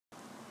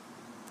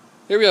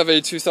Here we have a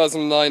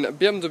 2009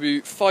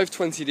 BMW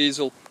 520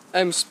 diesel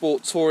M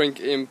Sport Touring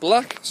in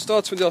black.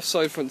 Starts with the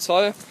offside front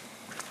tyre.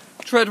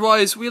 Tread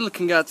wise, we're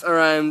looking at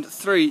around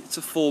 3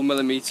 to 4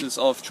 millimeters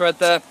of tread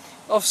there.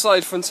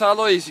 Offside front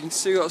alloy, as you can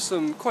see, got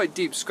some quite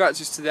deep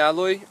scratches to the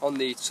alloy on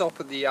the top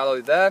of the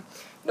alloy there.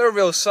 No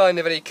real sign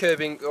of any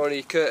curbing or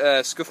any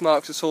scuff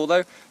marks at all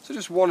though, so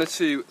just 1 or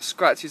 2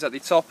 scratches at the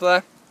top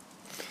there.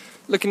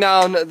 Looking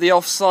down at the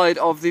offside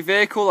of the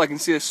vehicle, I can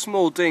see a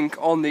small dink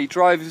on the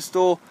driver's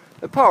door.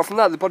 Apart from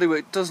that, the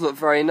bodywork does look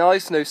very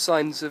nice, no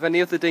signs of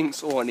any other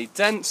dinks or any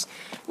dents.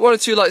 1 or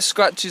 2 light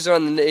scratches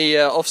around the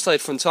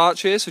offside front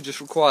arch here, so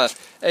just require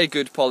a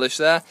good polish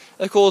there.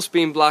 Of course,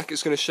 being black,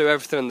 it's going to show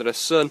everything under the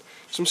sun.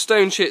 Some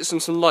stone chips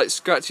and some light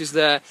scratches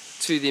there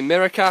to the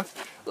mirror cap.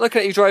 Looking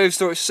at your driver's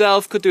door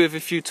itself, could do with a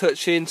few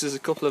touch-ins. There's a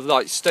couple of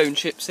light stone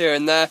chips here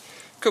and there.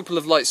 A couple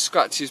of light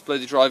scratches below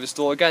the driver's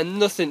door. Again,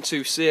 nothing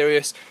too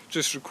serious,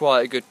 just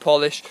require a good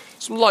polish.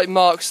 Some light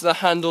marks to the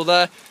handle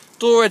there.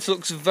 Door edge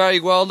looks very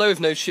well though,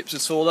 with no chips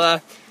at all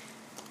there.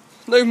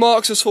 No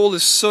marks at all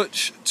as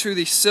such to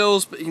the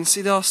sills, but you can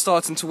see they are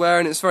starting to wear,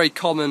 and it's very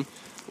common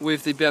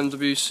with the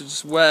BMWs to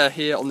just wear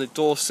here on the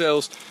door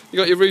sills. You've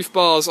got your roof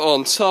bars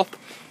on top.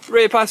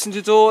 Rear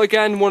passenger door,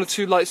 again, 1 or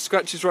 2 light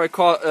scratches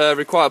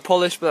require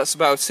polish, but that's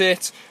about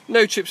it.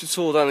 No chips at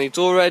all down the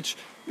door edge.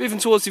 Moving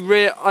towards the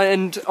rear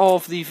end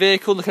of the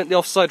vehicle, looking at the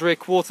offside rear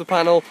quarter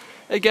panel,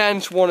 again,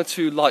 just 1 or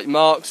 2 light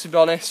marks to be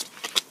honest.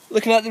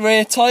 Looking at the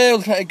rear tyre,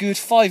 looking at a good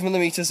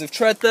 5mm of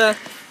tread there.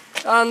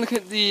 And looking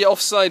at the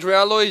offside rear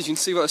alloy, you can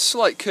see we've got a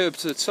slight curb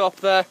to the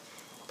top there.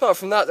 Apart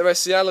from that, the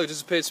rest of the alloy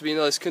does appear to be in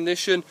nice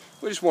condition,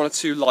 with just 1 or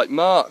 2 light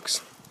marks.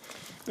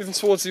 Moving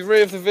towards the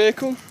rear of the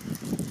vehicle.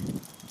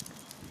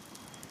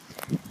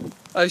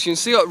 As you can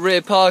see, got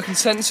rear parking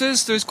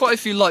sensors. There's quite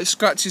a few light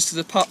scratches to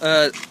the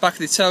back of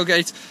the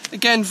tailgate.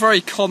 Again,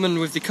 very common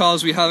with the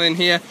cars we have in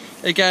here.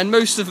 Again,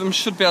 most of them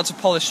should be able to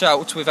polish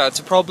out without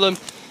a problem.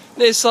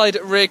 Near side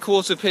rear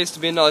quarter appears to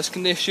be in nice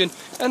condition,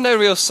 and no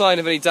real sign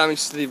of any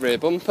damage to the rear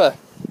bumper.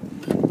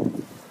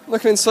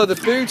 Looking inside the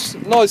boot,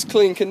 nice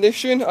clean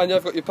condition, and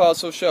you've got your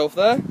parcel shelf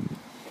there.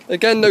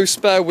 Again, no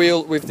spare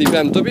wheel with the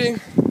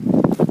BMW.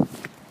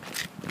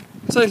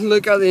 Taking a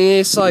look at the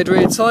near side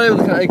rear tyre,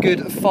 looking at a good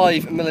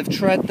 5mm of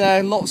tread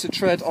there, lots of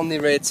tread on the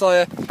rear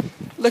tyre.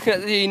 Looking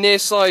at the near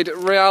side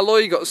rear alloy,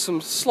 you've got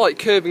some slight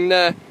curbing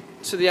there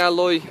to the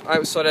alloy,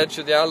 outside edge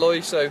of the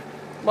alloy, so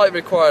might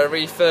require a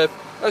refurb.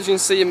 As you can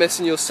see, you're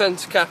missing your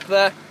centre cap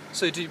there,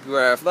 so do be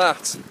aware of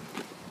that.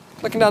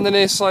 Looking down the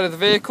near side of the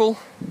vehicle,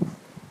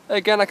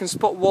 again I can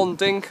spot 1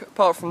 dink.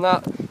 Apart from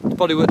that, the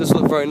bodywork does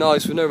look very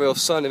nice with no real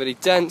sign of any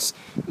dents.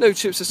 No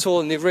chips at all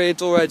in the rear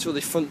door edge or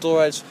the front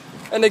door edge.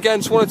 And again,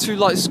 just 1 or 2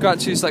 light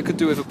scratches that could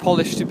do with a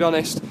polish to be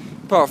honest.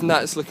 Apart from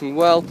that, it's looking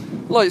well.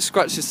 Light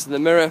scratches to the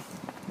mirror.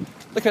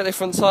 Looking at the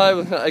front tyre,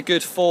 looking at a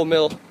good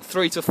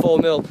 3 to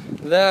 4mm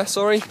there,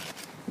 sorry.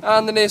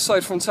 And the near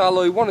side front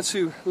alloy, 1 or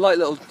 2 light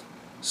little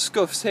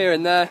scuffs here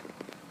and there.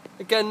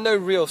 Again, no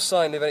real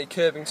sign of any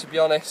curbing to be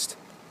honest.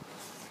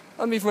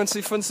 And moving on to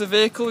the front of the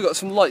vehicle, we've got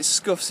some light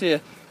scuffs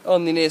here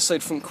on the near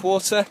side front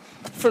quarter.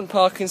 Front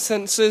parking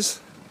sensors.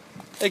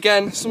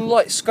 Again, some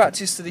light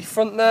scratches to the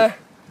front there.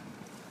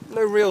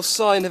 No real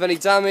sign of any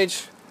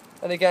damage.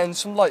 And again,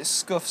 some light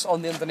scuffs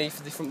on the underneath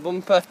of the front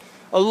bumper.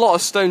 A lot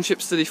of stone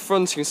chips to the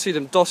front, you can see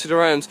them dotted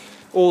around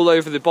all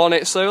over the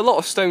bonnet, so a lot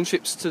of stone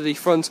chips to the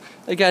front.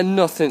 Again,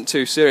 nothing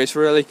too serious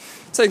really.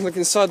 Taking a look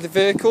inside the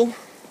vehicle.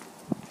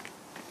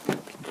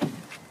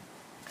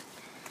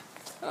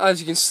 As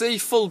you can see,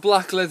 full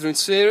black leather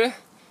interior.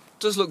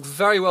 Does look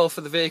very well for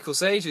the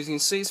vehicle's age. As you can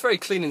see, it's very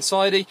clean and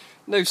tidy.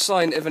 No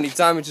sign of any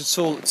damage at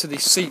all to the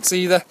seats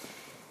either.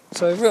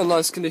 So real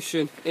nice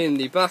condition in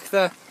the back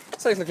there.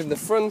 Take a look in the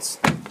front.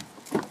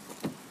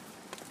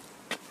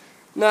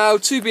 Now,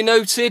 to be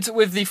noted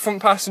with the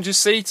front passenger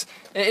seat,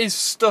 it is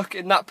stuck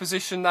in that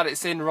position that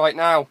it's in right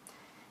now.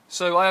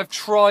 So I have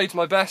tried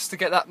my best to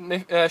get that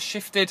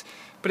shifted,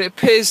 but it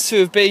appears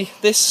to be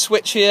this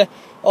switch here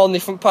on the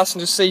front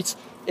passenger seat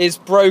is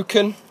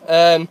broken,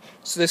 so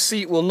the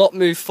seat will not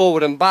move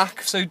forward and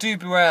back, so do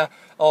beware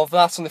of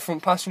that on the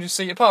front passenger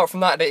seat. Apart from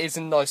that, it is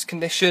in nice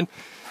condition.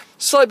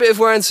 Slight bit of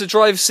wear into the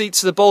driver's seat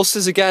to the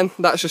bolsters, again,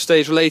 that's just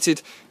age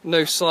related,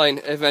 no sign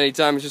of any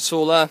damage at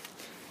all there.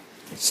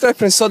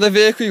 Stepping inside the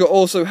vehicle, you've got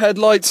auto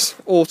headlights,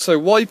 auto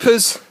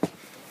wipers,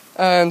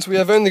 and we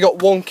have only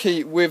got 1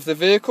 key with the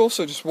vehicle,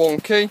 so just 1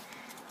 key.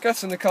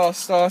 Getting the car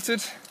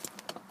started.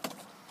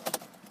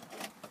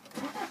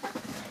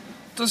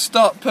 Does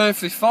start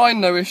perfectly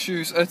fine, no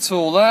issues at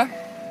all there.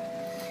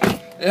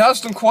 It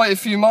has done quite a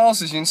few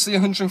miles, as you can see,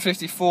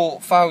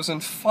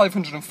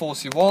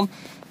 154,541.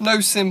 No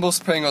symbols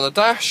appearing on the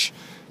dash.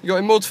 You've got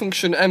a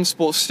multifunction M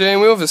Sport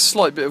steering wheel with a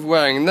slight bit of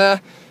wearing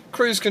there.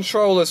 Cruise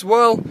control as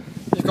well.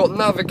 You've got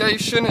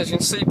navigation, as you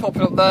can see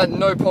popping up there,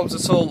 no problems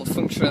at all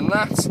functioning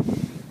that.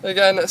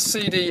 Again, a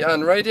CD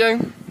and radio.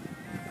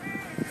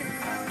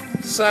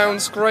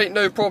 Sounds great,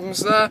 no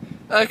problems there.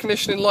 Air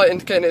conditioning light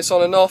indicating it's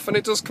on and off, and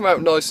it does come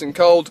out nice and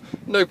cold.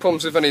 No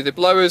problems with any of the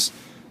blowers.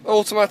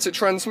 Automatic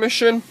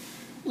transmission.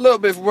 A little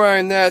bit of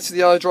wearing there to the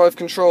iDrive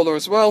controller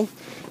as well.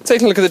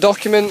 Taking a look at the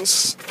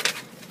documents.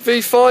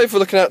 V5, we're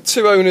looking at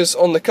 2 owners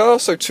on the car,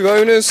 so 2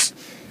 owners.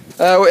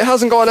 It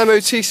hasn't got an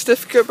MOT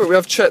certificate, but we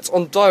have checked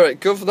on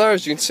DirectGov there,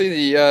 as you can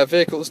see the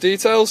vehicle's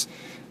details.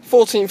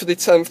 14th of the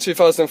 10th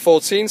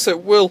 2014, so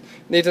it will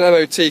need an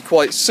MOT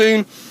quite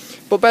soon.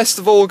 But best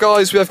of all,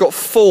 guys, we have got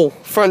full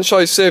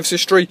franchise service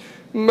history,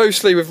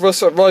 mostly with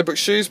Russ at Rybrook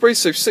Shrewsbury,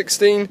 so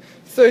 16,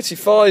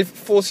 35,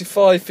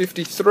 45,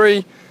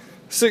 53,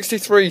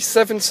 63,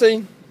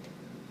 70,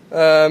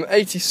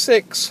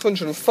 86,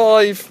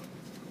 105,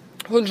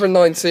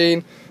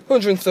 119,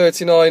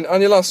 139,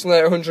 and your last one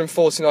there,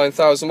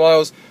 149,000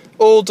 miles,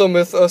 all done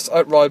with us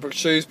at Rybrook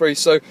Shrewsbury,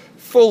 so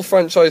full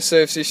franchise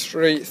service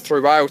history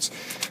throughout.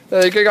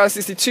 There you go, guys.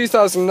 It's the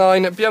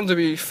 2009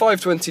 BMW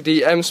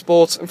 520d M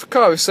Sport, and for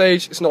car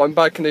age, it's not in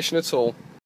bad condition at all.